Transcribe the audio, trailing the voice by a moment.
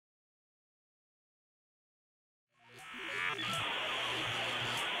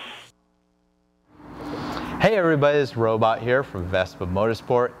Hey everybody, it's Robot here from Vespa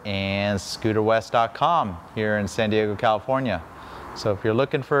Motorsport and ScooterWest.com here in San Diego, California. So if you're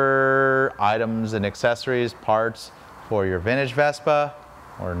looking for items and accessories, parts for your vintage Vespa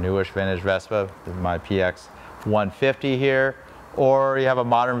or newish vintage Vespa, my PX 150 here, or you have a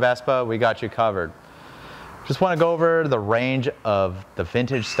modern Vespa, we got you covered. Just want to go over the range of the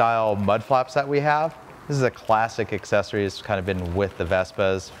vintage style mud flaps that we have. This is a classic accessory. It's kind of been with the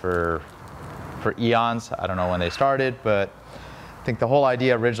Vespas for eons. I don't know when they started, but I think the whole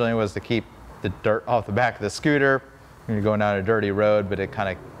idea originally was to keep the dirt off the back of the scooter when you're going down a dirty road, but it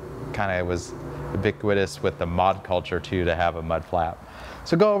kind of was ubiquitous with the mod culture too to have a mud flap.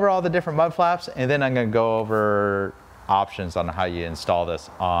 So go over all the different mud flaps, and then I'm going to go over options on how you install this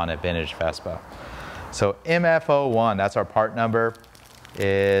on a vintage Vespa. So MF01, that's our part number.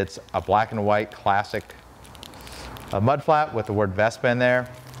 It's a black and white classic mud flap with the word Vespa in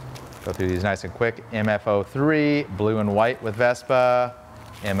there. Go through these nice and quick. MF03, blue and white with Vespa.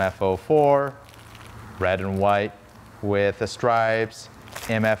 MF04, red and white with the stripes.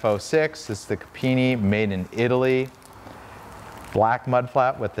 MF06, this is the CUPPINI, made in Italy. Black mud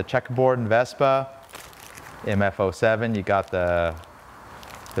flap with the checkerboard and Vespa. MF07, you got the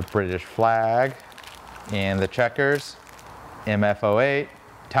British flag and the checkers. MF08,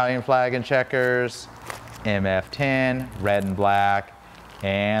 Italian flag and checkers. MF10, red and black.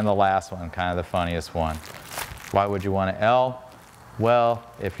 And the last one, kind of the funniest one. Why would you want an L? Well,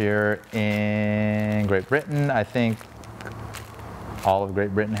 if you're in Great Britain, I think all of Great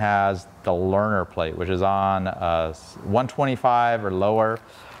Britain has the learner plate, which is on 125 or lower.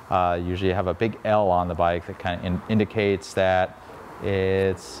 Usually you have a big L on the bike that kind of indicates that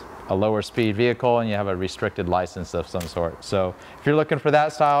it's a lower speed vehicle and you have a restricted license of some sort. So if you're looking for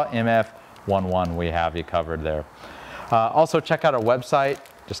that style, MF11, we have you covered there. Also check out our website,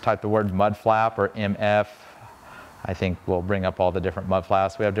 just type the word mud flap or MF. I think we'll bring up all the different mud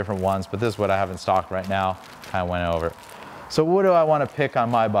flaps. We have different ones, but this is what I have in stock right now. Kind of went over it. So what do I want to pick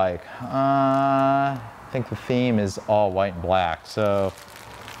on my bike? I think the theme is all white and black. So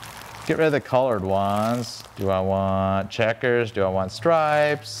get rid of the colored ones. Do I want checkers? Do I want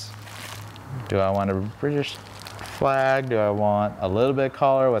stripes? Do I want a British flag? Do I want a little bit of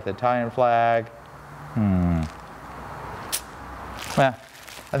color with the Italian flag? Well,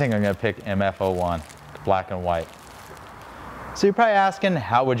 I think I'm going to pick MF01, black and white. So you're probably asking,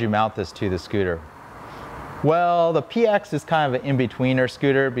 how would you mount this to the scooter? Well, the PX is kind of an in-betweener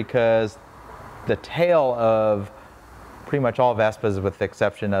scooter because the tail of pretty much all Vespas, with the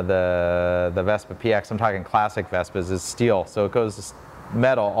exception of the Vespa PX, I'm talking classic Vespas, is steel. So it goes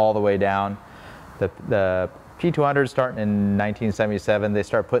metal all the way down. The P200 starting in 1977, they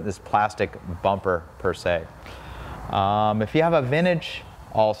start putting this plastic bumper per se. If you have a vintage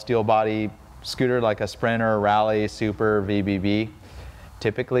all steel body scooter like a Sprinter, Rally, Super, VBB,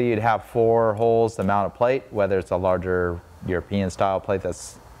 typically you'd have 4 holes to mount a plate, whether it's a larger European style plate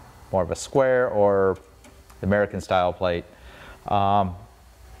that's more of a square or the American style plate.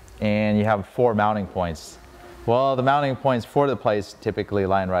 And you have 4 mounting points. Well, the mounting points for the plates typically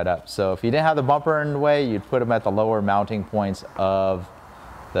line right up. So if you didn't have the bumper in the way, you'd put them at the lower mounting points of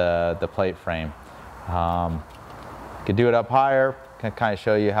the plate frame. You could do it up higher. Can kind of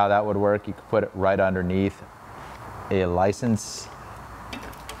show you how that would work. You could put it right underneath a license,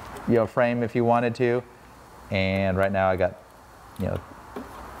 frame if you wanted to. And right now I got, nut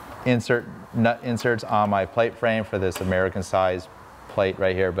inserts on my plate frame for this American size plate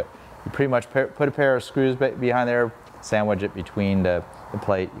right here. But you pretty much put a pair of screws behind there, sandwich it between the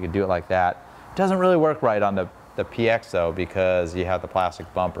plate. You could do it like that. It doesn't really work right on the PX though, because you have the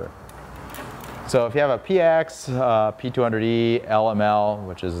plastic bumper. So if you have a PX, P200E, LML,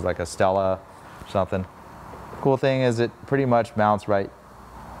 which is like a Stella or something, cool thing is it pretty much mounts right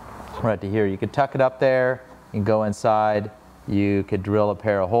to here. You could tuck it up there, you can go inside, you could drill a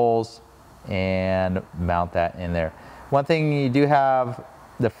pair of holes and mount that in there. One thing, you do have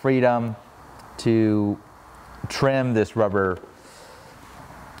the freedom to trim this rubber,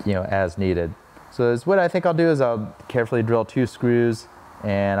 as needed. So what I think I'll do is I'll carefully drill 2 screws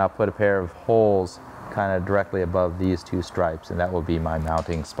and I'll put a pair of holes kind of directly above these 2 stripes, and that will be my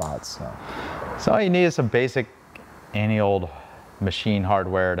mounting spots. So all you need is some basic any old machine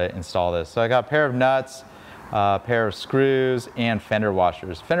hardware to install this. So I got a pair of nuts, a pair of screws, and fender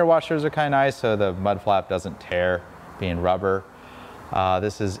washers. Fender washers are kind of nice so the mud flap doesn't tear, being rubber.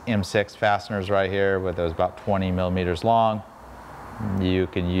 This is M6 fasteners right here with those about 20 millimeters long. You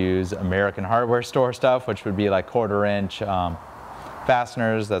can use American hardware store stuff, which would be like 1/4 inch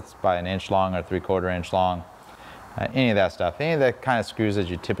fasteners that's by 1 inch long or 3/4 inch long. Any of that stuff, any of the kind of screws that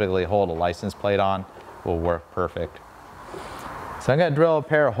you typically hold a license plate on, will work perfect. So I'm going to drill a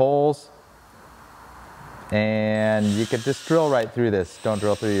pair of holes, and you could just drill right through this. Don't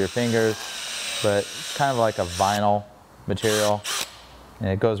drill through your fingers, but it's kind of like a vinyl material, and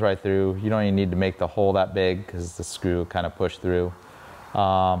it goes right through. You don't even need to make the hole that big because the screw will kind of push through.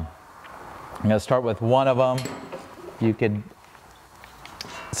 I'm going to start with one of them. You could,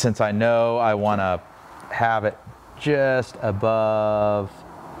 since I know I want to have it just above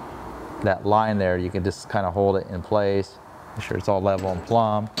that line there, you can just kind of hold it in place. Make sure it's all level and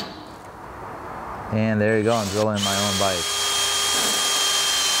plumb. And there you go, I'm drilling my own bike.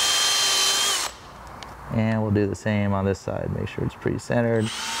 And we'll do the same on this side. Make sure it's pretty centered.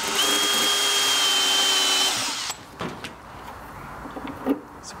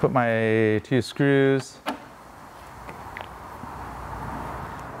 So put my 2 screws.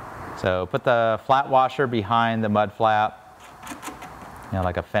 So put the flat washer behind the mud flap, you know,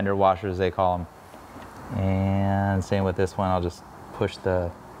 like a fender washer as they call them. And same with this one, I'll just push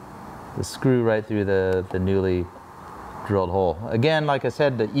the screw right through the newly drilled hole. Again, like I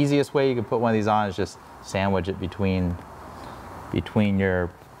said, the easiest way you can put one of these on is just sandwich it between your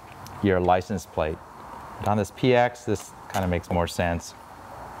license plate. But on this PX, this kind of makes more sense,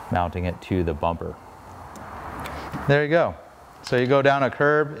 mounting it to the bumper. There you go. So you go down a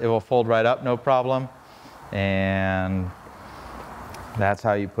curb, it will fold right up, no problem. And that's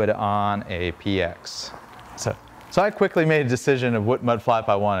how you put it on a PX. So I quickly made a decision of what mud flap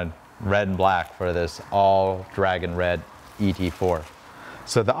I wanted, red and black, for this all dragon red ET4.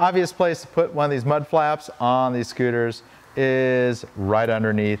 So the obvious place to put one of these mud flaps on these scooters is right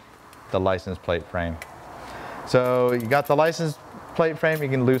underneath the license plate frame. So you got the license plate frame, you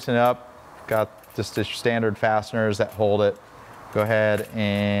can loosen it up. Got just the standard fasteners that hold it. Go ahead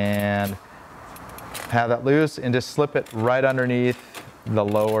and have that loose and just slip it right underneath the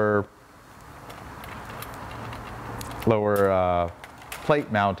lower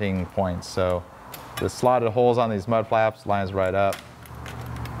plate mounting points. So the slotted holes on these mud flaps lines right up.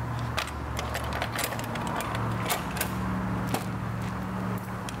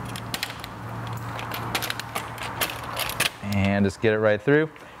 And just get it right through.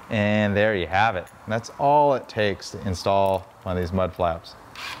 And there you have it. That's all it takes to install one of these mud flaps.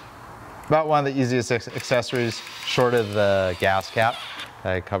 About one of the easiest accessories, short of the gas cap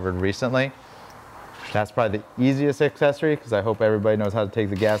that I covered recently. That's probably the easiest accessory because I hope everybody knows how to take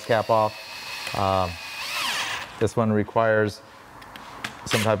the gas cap off. This one requires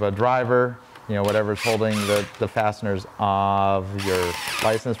some type of driver, you know, whatever's holding the fasteners of your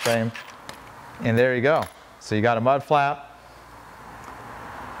license frame. And there you go. So you got a mud flap.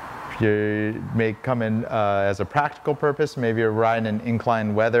 You may come in as a practical purpose. Maybe you're riding in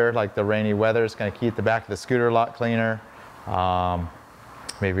inclined weather, like the rainy weather. It's going to keep the back of the scooter a lot cleaner.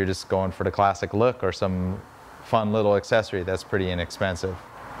 Maybe you're just going for the classic look or some fun little accessory that's pretty inexpensive.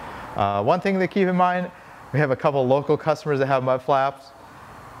 One thing to keep in mind, we have a couple local customers that have mud flaps,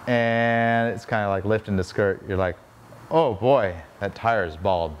 and it's kind of like lifting the skirt. You're like, oh boy, that tire is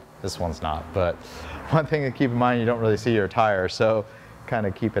bald. This one's not. But one thing to keep in mind, you don't really see your tire, so kind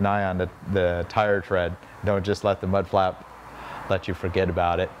of keep an eye on the tire tread. Don't just let the mud flap let you forget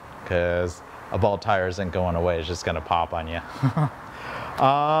about it, because a bald tire isn't going away. It's just going to pop on you.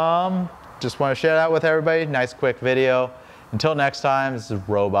 Just want to share that with everybody. Nice quick video. Until next time, this is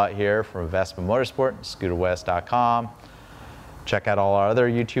Robot here from Vespa Motorsport, scooterwest.com. Check out all our other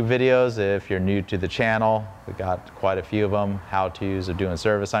YouTube videos if you're new to the channel. We got quite a few of them. How-tos of doing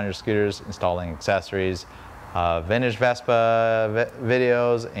service on your scooters, installing accessories, vintage Vespa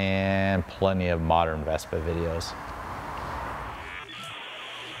videos, and plenty of modern Vespa videos.